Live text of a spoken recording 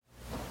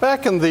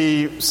Back in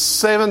the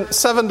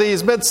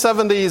 70s,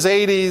 mid-70s,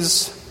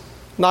 80s,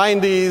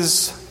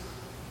 90s,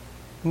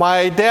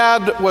 my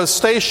dad was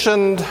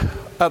stationed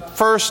at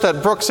first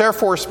at Brooks Air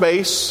Force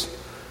Base,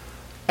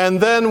 and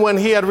then when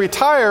he had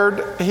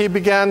retired, he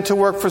began to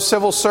work for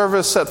civil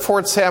service at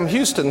Fort Sam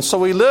Houston. So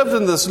we lived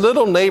in this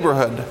little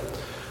neighborhood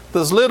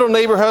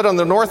on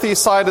the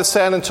northeast side of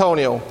San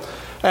Antonio.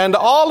 And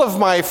all of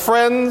my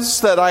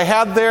friends that I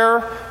had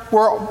there,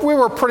 we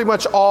were pretty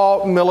much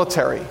all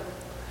military.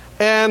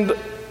 And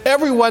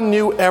everyone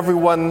knew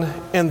everyone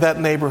in that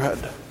neighborhood.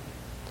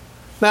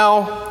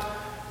 Now,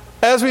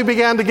 as we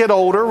began to get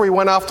older, we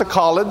went off to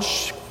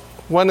college,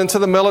 went into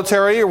the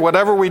military, or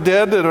whatever we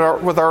did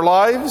with our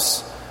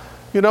lives.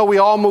 We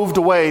all moved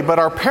away, but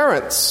our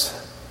parents,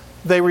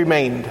 they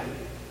remained.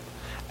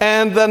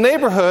 And the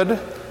neighborhood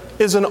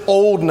is an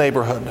old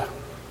neighborhood.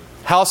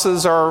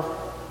 Houses are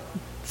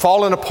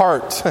falling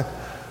apart,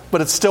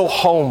 but it's still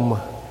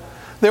home.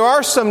 There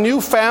are some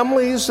new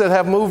families that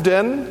have moved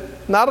in,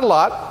 not a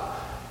lot,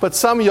 but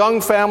some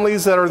young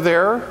families that are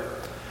there.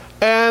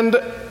 And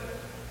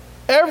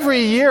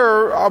every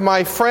year,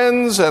 my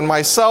friends and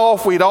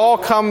myself, we'd all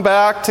come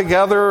back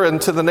together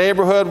into the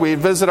neighborhood. We'd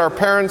visit our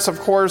parents, of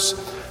course,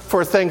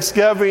 for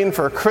Thanksgiving,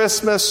 for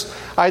Christmas.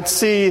 I'd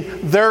see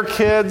their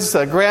kids,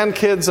 the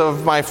grandkids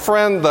of my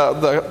friend,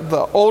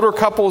 the older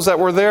couples that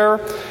were there.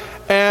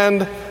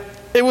 And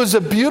it was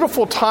a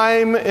beautiful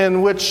time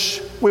in which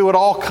we would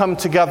all come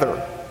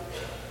together.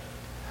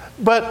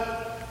 But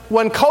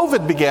when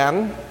COVID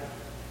began,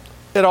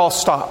 it all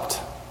stopped.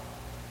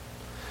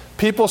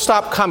 People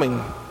stopped coming.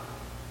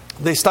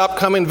 They stopped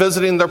coming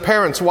visiting their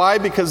parents. Why?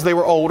 Because they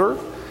were older,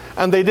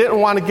 and they didn't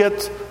want to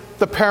get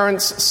the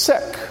parents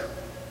sick.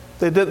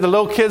 The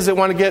little kids didn't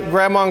want to get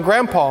grandma and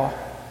grandpa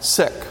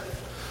sick.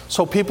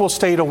 So people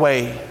stayed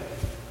away.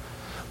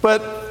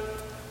 But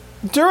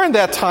during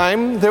that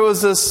time, there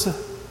was this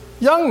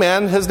young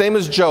man. His name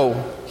is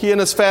Joe. He and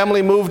his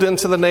family moved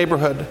into the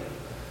neighborhood.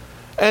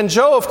 And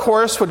Joe, of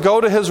course, would go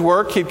to his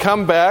work. He'd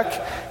come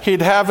back.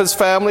 He'd have his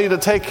family to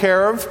take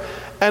care of.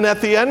 And at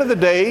the end of the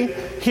day,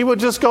 he would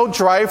just go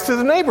drive through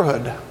the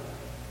neighborhood.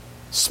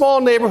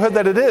 Small neighborhood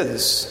that it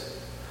is.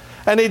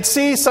 And he'd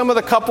see some of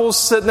the couples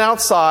sitting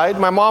outside.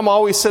 My mom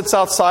always sits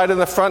outside in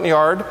the front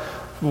yard,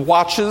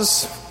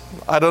 watches.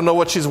 I don't know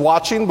what she's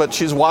watching, but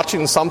she's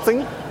watching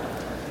something.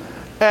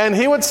 And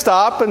he would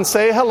stop and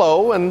say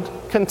hello and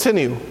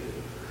continue.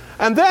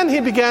 And then he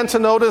began to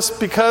notice,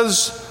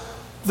 because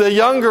the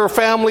younger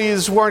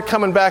families weren't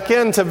coming back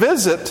in to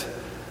visit,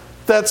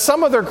 that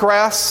some of their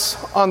grass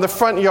on the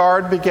front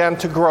yard began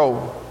to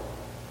grow.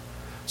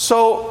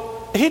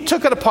 So he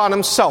took it upon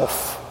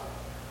himself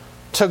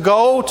to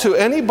go to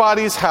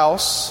anybody's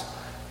house,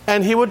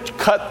 and he would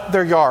cut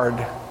their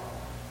yard,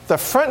 the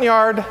front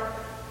yard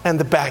and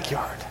the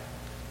backyard.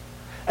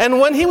 And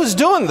when he was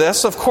doing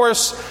this, of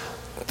course,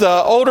 the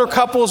older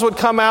couples would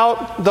come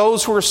out,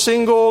 those who were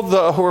single,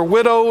 who were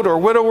widowed or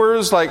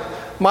widowers, like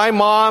my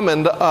mom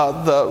and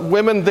the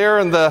women there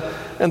in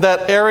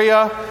that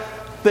area.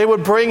 They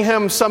would bring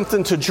him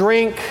something to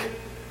drink,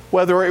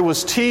 whether it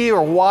was tea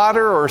or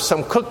water or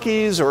some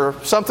cookies or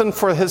something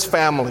for his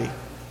family.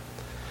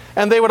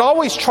 And they would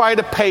always try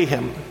to pay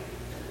him.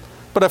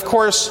 But of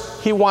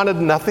course, he wanted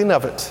nothing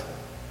of it.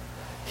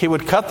 He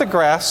would cut the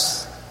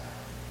grass,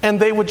 and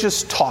they would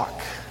just talk.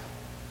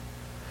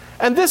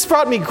 And this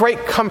brought me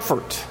great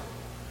comfort.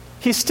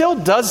 He still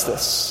does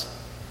this.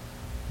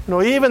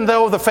 Even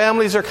though the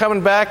families are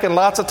coming back, and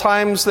lots of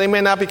times they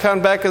may not be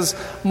coming back as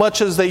much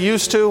as they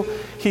used to,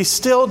 he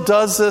still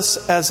does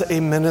this as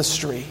a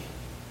ministry.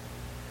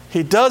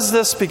 He does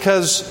this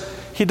because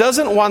he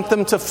doesn't want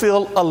them to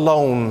feel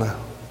alone.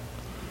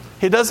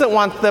 He doesn't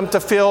want them to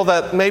feel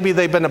that maybe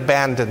they've been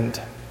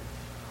abandoned,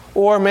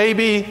 or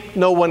maybe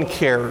no one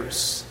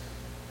cares.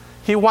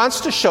 He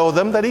wants to show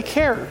them that he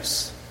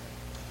cares.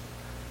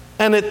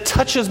 And it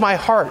touches my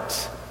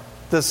heart,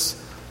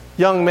 this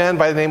young man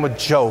by the name of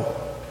Joe,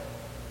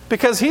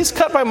 because he's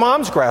cut my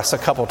mom's grass a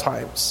couple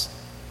times.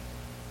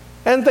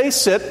 And they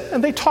sit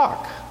and they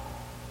talk.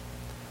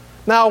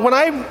 Now, when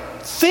I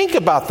think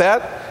about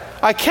that,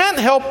 I can't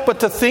help but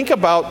to think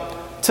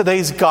about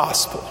today's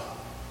gospel.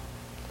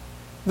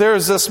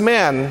 There's this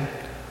man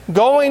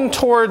going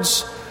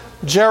towards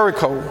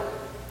Jericho.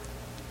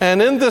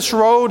 And in this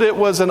road, it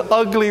was an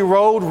ugly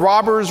road.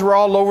 Robbers were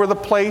all over the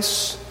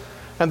place.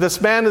 And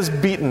this man is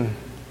beaten.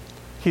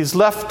 He's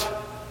left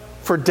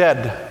for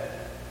dead.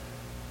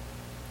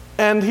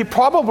 And he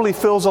probably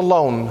feels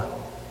alone,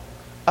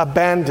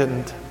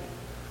 abandoned,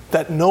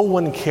 that no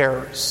one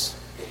cares.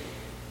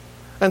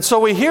 And so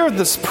we hear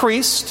this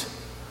priest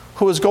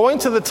who is going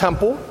to the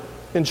temple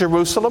in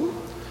Jerusalem.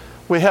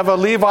 We have a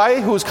Levi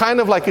who's kind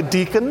of like a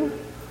deacon,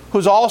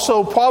 who's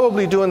also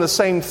probably doing the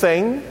same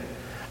thing.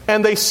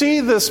 And they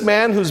see this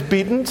man who's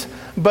beaten,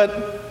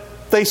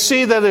 but they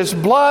see that there's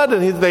blood,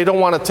 and they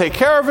don't want to take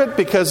care of it,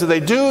 because if they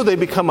do, they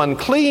become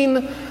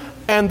unclean,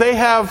 and they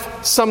have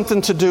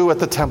something to do at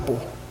the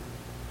temple.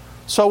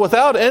 So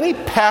without any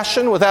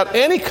passion, without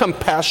any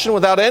compassion,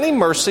 without any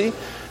mercy,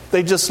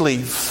 they just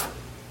leave.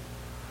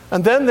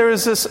 And then there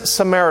is this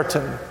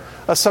Samaritan,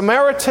 a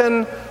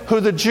Samaritan who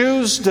the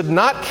Jews did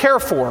not care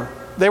for.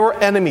 They were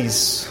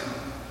enemies.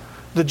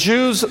 The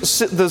Jews,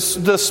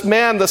 this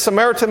man, the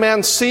Samaritan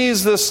man,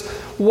 sees this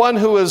one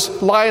who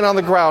is lying on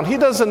the ground. He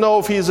doesn't know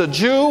if he's a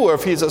Jew or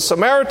if he's a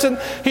Samaritan.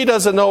 He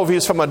doesn't know if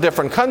he's from a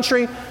different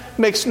country. It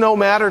makes no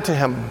matter to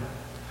him.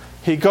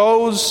 He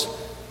goes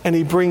and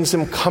he brings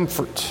him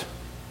comfort.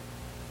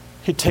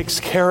 He takes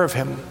care of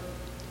him.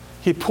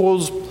 He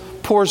pours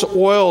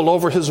oil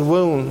over his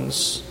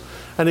wounds.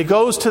 And he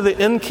goes to the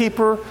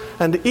innkeeper,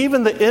 and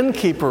even the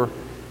innkeeper,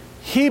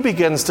 he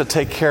begins to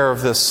take care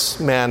of this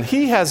man.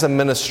 He has a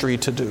ministry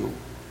to do.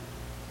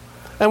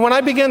 And when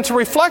I begin to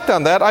reflect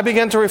on that, I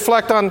begin to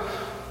reflect on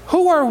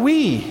who are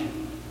we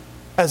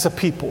as a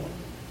people?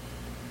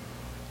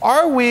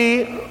 Are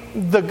we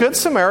the Good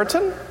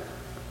Samaritan?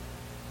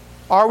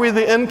 Are we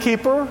the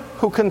innkeeper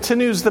who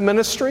continues the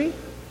ministry?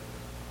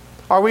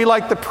 Are we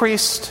like the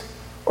priest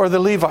or the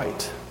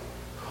Levite?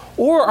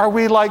 Or are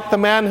we like the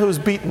man who's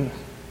beaten?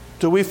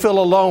 Do we feel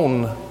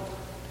alone?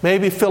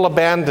 Maybe feel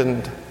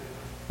abandoned?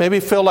 Maybe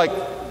feel like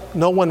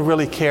no one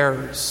really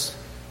cares?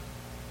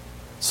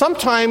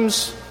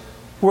 Sometimes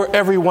we're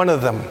every one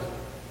of them.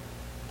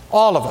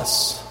 All of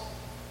us.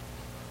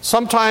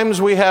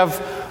 Sometimes we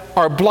have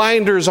our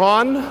blinders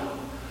on,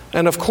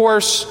 and of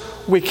course,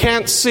 we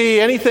can't see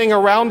anything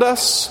around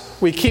us.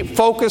 We keep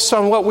focused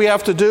on what we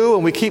have to do,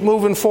 and we keep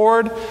moving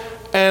forward,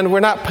 and we're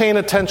not paying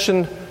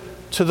attention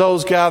to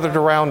those gathered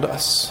around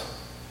us.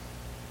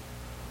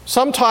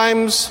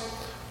 Sometimes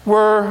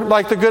we're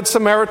like the Good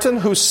Samaritan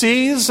who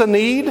sees a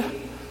need,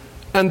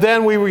 and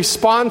then we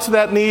respond to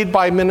that need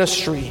by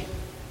ministry,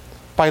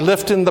 by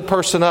lifting the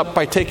person up,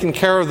 by taking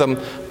care of them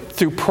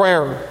through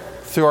prayer,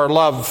 through our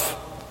love.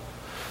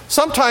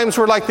 Sometimes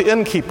we're like the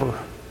innkeeper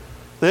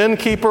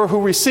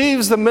who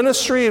receives the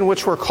ministry in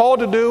which we're called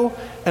to do,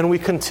 and we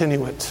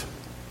continue it.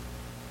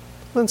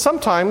 Then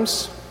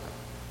sometimes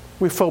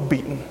we feel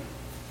beaten.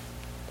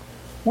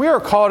 We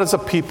are called as a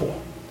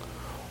people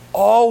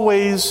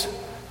always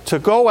to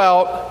go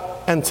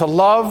out and to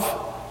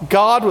love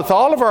God with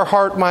all of our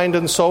heart, mind,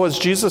 and soul, as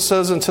Jesus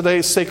says in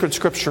today's sacred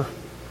scripture,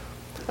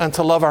 and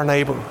to love our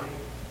neighbor.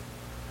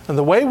 And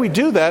the way we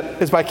do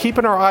that is by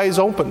keeping our eyes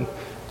open.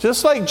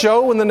 Just like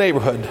Joe in the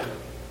neighborhood,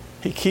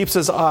 he keeps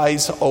his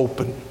eyes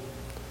open.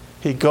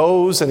 He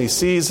goes and he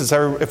sees if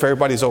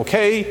everybody's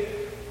okay,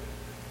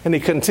 and he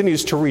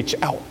continues to reach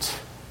out.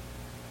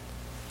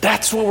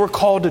 That's what we're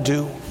called to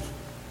do.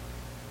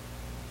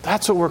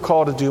 That's what we're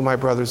called to do, my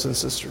brothers and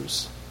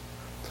sisters.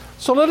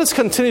 So let us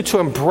continue to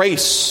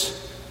embrace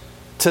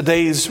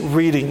today's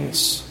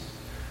readings.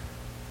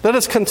 Let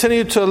us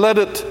continue to let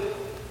it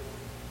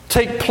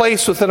take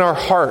place within our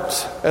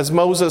heart, as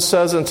Moses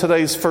says in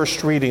today's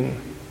first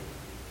reading.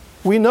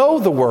 We know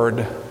the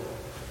Word.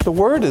 The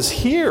Word is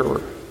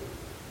here.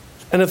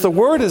 And if the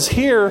Word is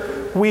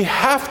here, we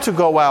have to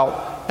go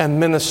out and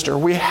minister.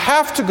 We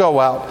have to go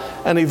out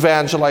and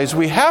evangelize.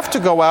 We have to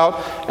go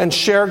out and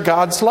share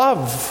God's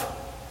love.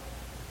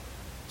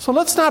 So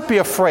let's not be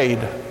afraid.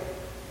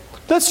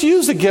 Let's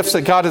use the gifts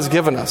that God has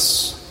given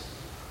us.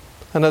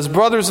 And as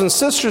brothers and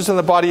sisters in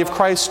the body of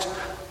Christ,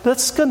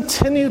 let's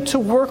continue to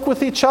work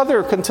with each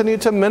other, continue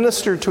to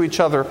minister to each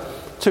other,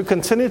 to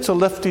continue to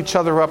lift each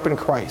other up in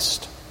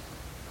Christ.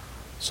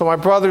 So my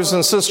brothers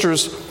and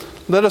sisters,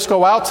 let us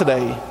go out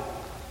today.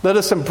 Let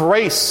us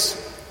embrace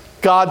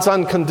God's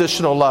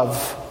unconditional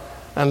love.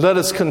 And let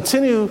us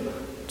continue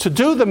to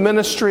do the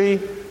ministry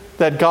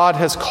that God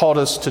has called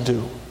us to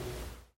do.